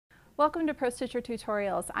Welcome to Pro Stitcher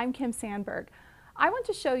Tutorials. I'm Kim Sandberg. I want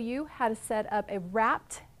to show you how to set up a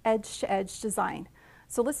wrapped edge-to-edge design.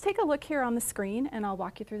 So let's take a look here on the screen and I'll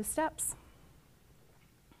walk you through the steps.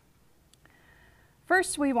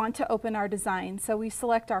 First, we want to open our design. So we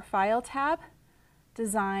select our File tab,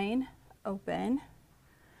 Design, Open.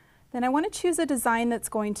 Then I want to choose a design that's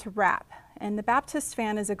going to wrap. And the Baptist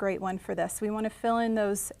fan is a great one for this. We want to fill in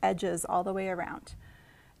those edges all the way around.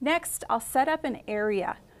 Next, I'll set up an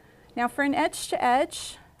area. Now for an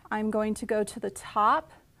edge-to-edge, I'm going to go to the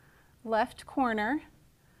top left corner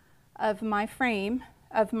of my frame,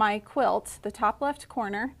 of my quilt, the top left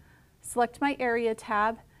corner, select my area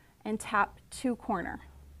tab, and tap to corner.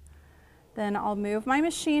 Then I'll move my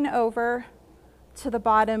machine over to the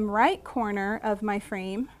bottom right corner of my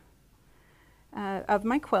frame, of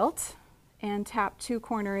my quilt, and tap to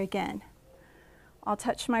corner again. I'll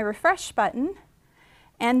touch my refresh button,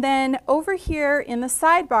 and then over here in the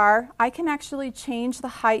sidebar, I can actually change the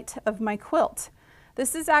height of my quilt.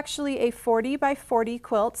 This is actually a 40 by 40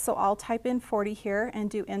 quilt, so I'll type in 40 here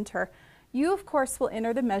and do enter. You, of course, will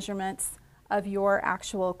enter the measurements of your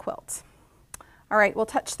actual quilt. All right, we'll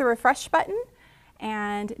touch the refresh button,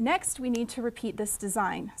 and next we need to repeat this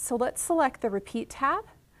design. So let's select the Repeat tab.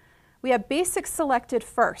 We have Basic selected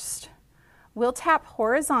first. We'll tap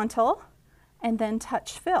Horizontal and then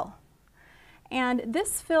touch Fill. And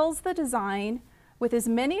this fills the design with as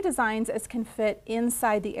many designs as can fit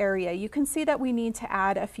inside the area. You can see that we need to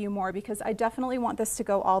add a few more because I definitely want this to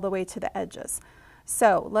go all the way to the edges.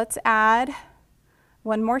 So let's add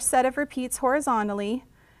one more set of repeats horizontally,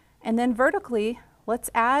 and then vertically, let's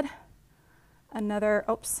add another,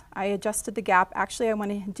 oops, I adjusted the gap. Actually, I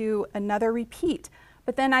want to do another repeat,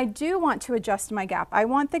 but then I do want to adjust my gap. I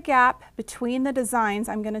want the gap between the designs.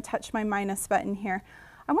 I'm going to touch my minus button here.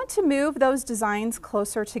 I want to move those designs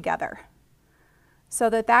closer together so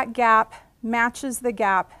that that gap matches the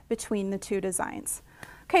gap between the two designs.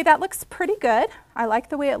 Okay, that looks pretty good. I like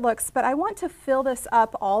the way it looks, but I want to fill this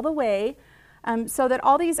up all the way so that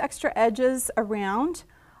all these extra edges around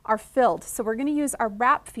are filled. So we're going to use our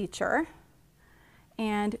wrap feature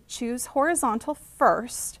and choose horizontal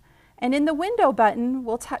first. And in the window button,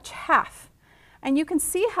 we'll touch half. And you can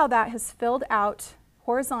see how that has filled out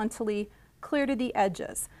horizontally clear to the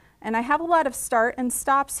edges. And I have a lot of start and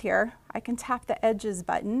stops here. I can tap the edges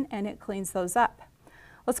button and it cleans those up.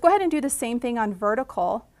 Let's go ahead and do the same thing on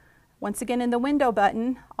vertical. Once again, in the window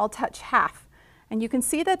button, I'll touch half. And you can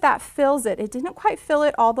see that that fills it. It didn't quite fill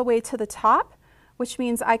it all the way to the top, which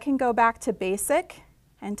means I can go back to Basic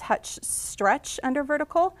and touch Stretch under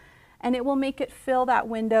vertical, and it will make it fill that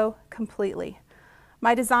window completely.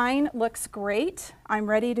 My design looks great. I'm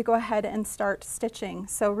ready to go ahead and start stitching.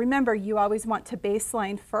 So remember, you always want to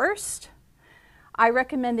baseline first. I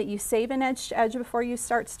recommend that you save an edge to edge before you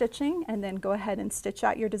start stitching and then go ahead and stitch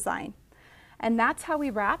out your design. And that's how we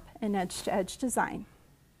wrap an edge to edge design.